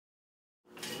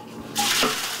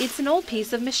It's an old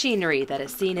piece of machinery that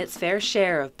has seen its fair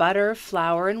share of butter,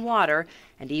 flour, and water,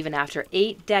 and even after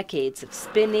 8 decades of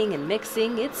spinning and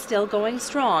mixing, it's still going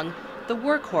strong, the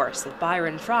workhorse of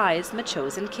Byron Fry's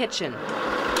Metchosin kitchen.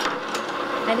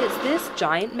 And it's this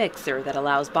giant mixer that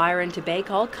allows Byron to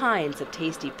bake all kinds of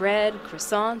tasty bread,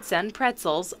 croissants, and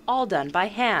pretzels, all done by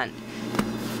hand.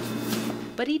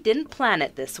 But he didn't plan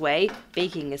it this way.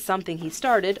 Baking is something he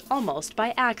started almost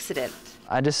by accident.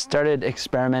 I just started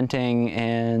experimenting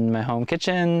in my home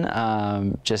kitchen,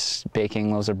 just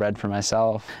baking loaves of bread for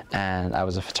myself. And I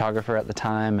was a photographer at the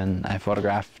time, and I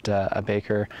photographed a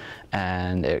baker,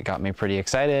 and it got me pretty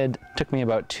excited. It took me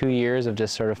about 2 years of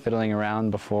just sort of fiddling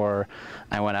around before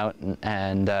I went out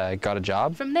and got a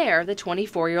job. From there, the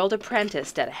 24-year-old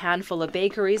apprenticed at a handful of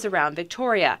bakeries around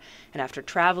Victoria, and after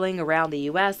traveling around the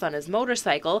U.S. on his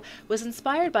motorcycle, was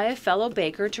inspired by a fellow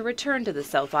baker to return to the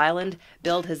South Island,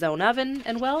 build his own oven,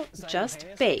 and, well, just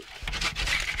bake.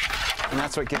 And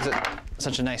that's what gives it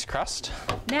such a nice crust.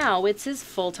 Now it's his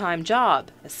full-time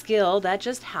job, a skill that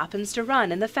just happens to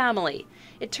run in the family.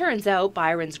 It turns out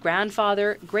Byron's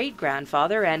grandfather,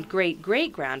 great-grandfather, and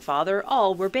great-great-grandfather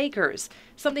all were bakers,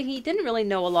 something he didn't really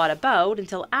know a lot about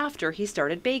until after he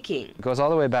started baking. It goes all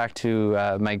the way back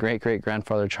to my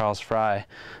great-great-grandfather Charles Fry,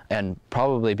 and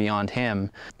probably beyond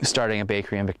him, starting a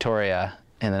bakery in Victoria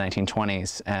in the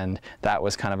 1920s, and that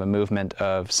was kind of a movement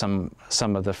of some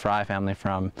of the Fry family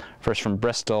first from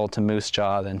Bristol to Moose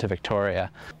Jaw, then to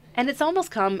Victoria. And it's almost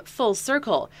come full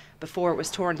circle. Before it was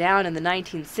torn down in the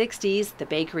 1960s, the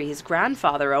bakery his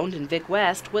grandfather owned in Vic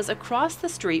West was across the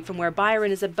street from where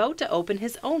Byron is about to open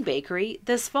his own bakery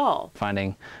this fall.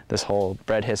 Finding this whole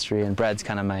bread history, and bread's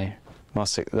kind of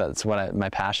that's what my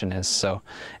passion is, so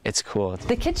it's cool.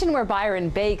 The kitchen where Byron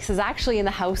bakes is actually in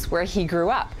the house where he grew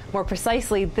up. More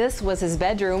precisely, this was his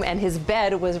bedroom, and his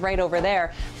bed was right over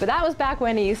there. But that was back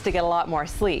when he used to get a lot more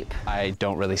sleep. I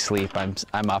don't really sleep.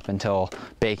 I'm up until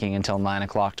baking until 9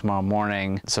 o'clock tomorrow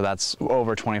morning, so that's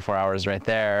over 24 hours right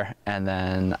there. And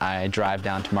then I drive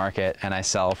down to market and I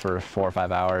sell for 4 or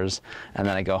 5 hours, and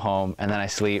then I go home and then I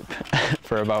sleep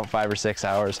for about 5 or 6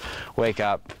 hours, wake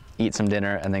up, eat some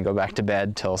dinner, and then go back to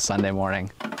bed till Sunday morning.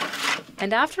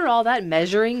 And after all that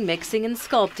measuring, mixing, and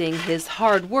sculpting, his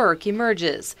hard work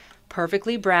emerges.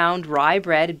 Perfectly browned rye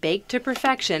bread baked to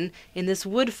perfection in this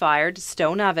wood-fired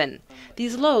stone oven.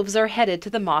 These loaves are headed to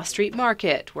the Moss Street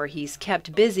Market, where he's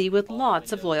kept busy with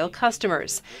lots of loyal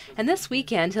customers. And this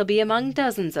weekend he'll be among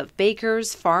dozens of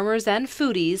bakers, farmers, and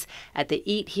foodies at the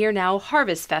Eat Here Now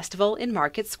Harvest Festival in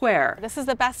Market Square. This is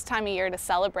the best time of year to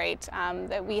celebrate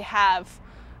that we have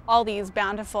all these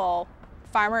bountiful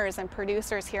farmers and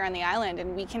producers here on the island,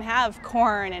 and we can have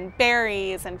corn and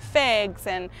berries and figs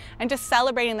and just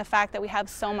celebrating the fact that we have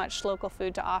so much local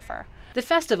food to offer. The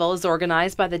festival is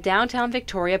organized by the Downtown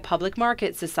Victoria Public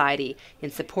Market Society in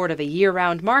support of a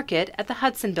year-round market at the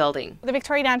Hudson Building. The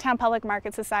Victoria Downtown Public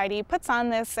Market Society puts on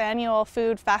this annual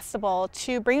food festival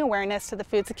to bring awareness to the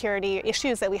food security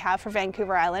issues that we have for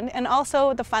Vancouver Island, and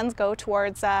also the funds go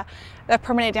towards the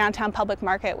permanent downtown public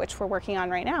market, which we're working on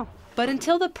right now. But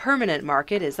until the permanent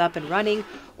market is up and running,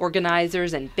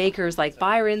 organizers and bakers like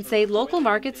Byron say local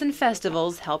markets and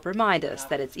festivals help remind us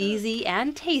that it's easy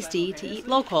and tasty to eat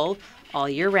local all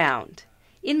year round.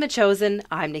 In Metchosin,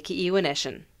 I'm Nikki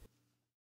Ewanyshyn.